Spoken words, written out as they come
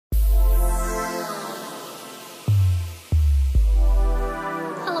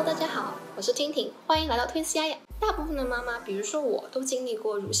我是婷婷，欢迎来到推西亚雅。大部分的妈妈，比如说我，都经历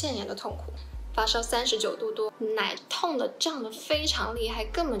过乳腺炎的痛苦，发烧39度多，奶痛的胀得非常厉害，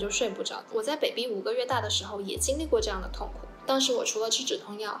根本就睡不着。我在 baby 5个月大的时候也经历过这样的痛苦。当时我除了吃止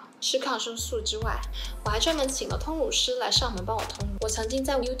痛药、吃抗生素之外，我还专门请了通乳师来上门帮我通乳。我曾经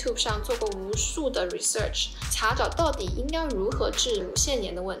在 YouTube 上做过无数的 research， 查找到底应该如何治乳腺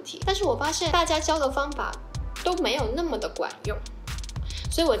炎的问题，但是我发现大家教的方法都没有那么的管用。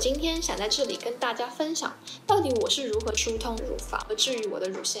所以我今天想在这里跟大家分享，到底我是如何疏通乳房和治愈我的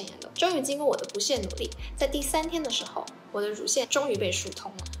乳腺炎的。终于经过我的不懈努力，在第3天的时候，我的乳腺终于被疏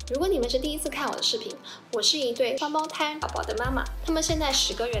通了。如果你们是第一次看我的视频，我是一对双胞胎宝宝的妈妈，他们现在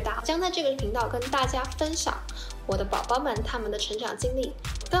10个月大，将在这个频道跟大家分享我的宝宝们他们的成长经历，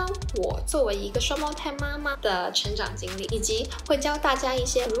跟我作为一个双胞胎妈妈的成长经历，以及会教大家一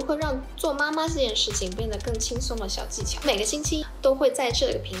些如何让做妈妈这件事情变得更轻松的小技巧。每个星期都会在这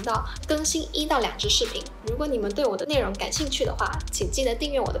个频道更新1到2支视频，如果你们对我的内容感兴趣的话，请记得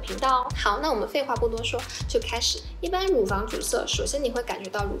订阅我的频道哦。好，那我们废话不多说，就开始。一般乳房阻塞，首先你会感觉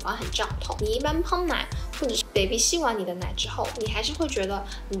到乳房很胀痛，你一般烹奶或者是 baby 吸完你的奶之后，你还是会觉得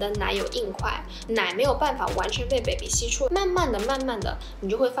你的奶有硬块，奶没有办法完全被 baby 吸出，慢慢的，你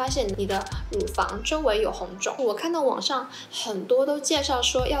就会发现你的乳房周围有红肿。我看到网上很多都介绍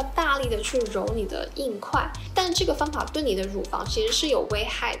说要大力的去揉你的硬块，但这个方法对你的乳房其实是有危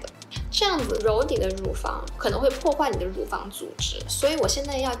害的。这样子揉你的乳房可能会破坏你的乳房组织，所以我现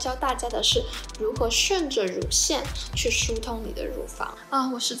在要教大家的是如何顺着乳腺去疏通你的乳房啊！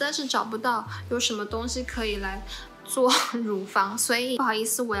我实在是找不到有什么东西可以来做乳房，所以不好意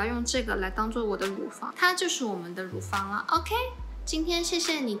思，我要用这个来当做我的乳房，它就是我们的乳房了。OK， 今天谢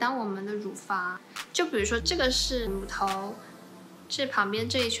谢你当我们的乳房。就比如说这个是乳头，这旁边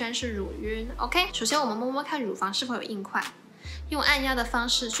这一圈是乳晕。OK， 首先我们摸摸看乳房是否有硬块。用按压的方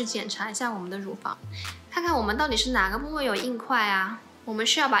式去检查一下我们的乳房，看看我们到底是哪个部位有硬块啊？我们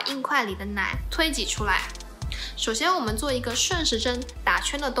需要把硬块里的奶推挤出来。首先我们做一个顺时针打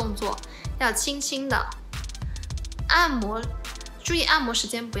圈的动作，要轻轻的按摩，注意按摩时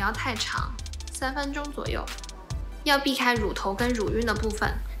间不要太长，3分钟左右，要避开乳头跟乳晕的部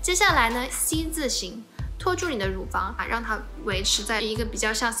分。接下来呢 ，C 字形托住你的乳房，让它维持在一个比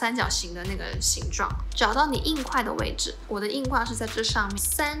较像三角形的那个形状。找到你硬块的位置，我的硬块是在这上面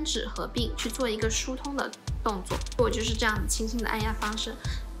，3指合并去做一个疏通的动作。我就是这样子轻轻的按压方式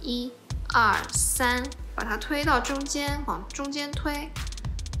，1、2、3，把它推到中间，往中间推，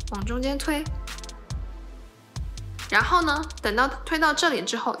往中间推。然后呢，等到推到这里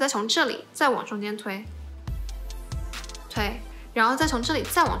之后，再从这里再往中间推，然后再从这里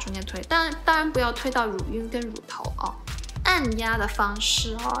再往中间推，当然不要推到乳晕跟乳头哦。按压的方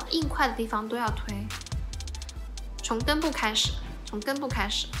式哦，硬块的地方都要推。从根部开始，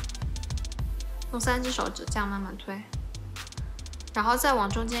用3只手指这样慢慢推，然后再往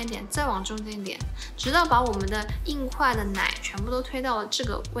中间一点，再往中间一点，直到把我们的硬块的奶全部都推到了这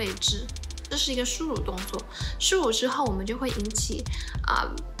个位置。这是一个输乳动作，输乳之后我们就会引起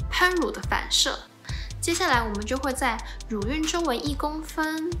喷乳的反射。接下来我们就会在乳晕周围1公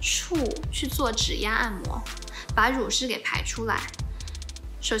分处去做指压按摩，把乳汁给排出来。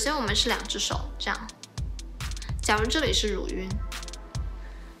首先我们是2只手这样，假如这里是乳晕，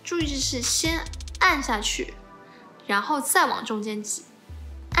注意是先按下去，然后再往中间挤，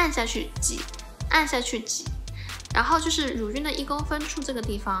按下去挤，按下去挤，然后就是乳晕的1公分处这个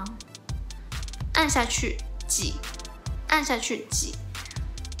地方，按下去挤，按下去挤，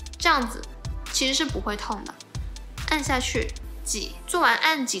这样子其实是不会痛的。按下去挤，做完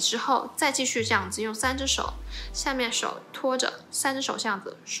按挤之后，再继续这样子用3只手，下面手托着，3只手这样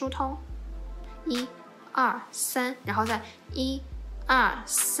子疏通，1、2、3，然后再1、2、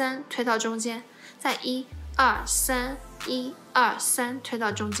3推到中间，再1、2、3、1、2、3推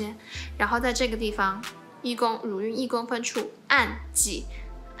到中间，然后在这个地方乳晕1公分处按挤，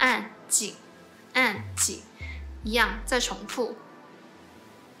按挤，按挤，一样再重复。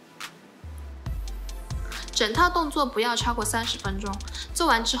整套动作不要超过30分钟。做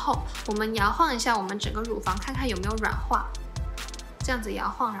完之后，我们摇晃一下我们整个乳房，看看有没有软化。这样子摇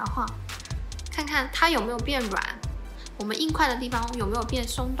晃，看看它有没有变软，我们硬块的地方有没有变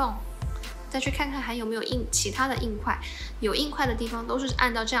松动。再去看看还有没有其他的硬块，有硬块的地方都是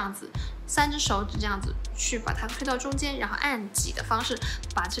按照这样子，3只手指这样子去把它推到中间，然后按挤的方式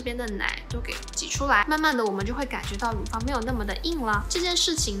把这边的奶都给挤出来。慢慢的我们就会感觉到乳房没有那么的硬了。这件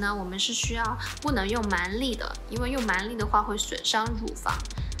事情呢，我们是需要不能用蛮力的，因为用蛮力的话会损伤乳房，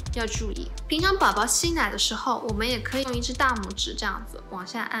要注意。平常宝宝吸奶的时候，我们也可以用1只大拇指这样子往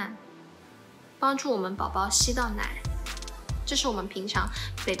下按，帮助我们宝宝吸到奶。这是我们平常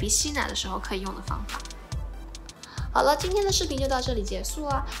baby 吸奶的时候可以用的方法。好了，今天的视频就到这里结束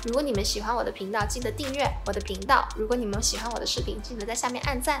啊！如果你们喜欢我的频道，记得订阅我的频道。如果你们喜欢我的视频，记得在下面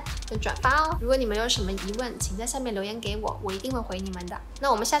按赞跟转发哦。如果你们有什么疑问，请在下面留言给我，我一定会回你们的。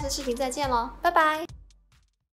那我们下次视频再见咯，拜拜！